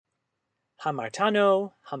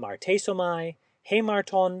hamartano, hamartesomai,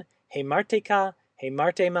 hemarton, hemarteka,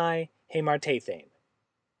 hemartemai, hemartethem.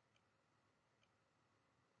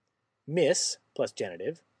 Miss plus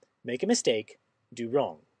genitive, make a mistake, do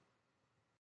wrong.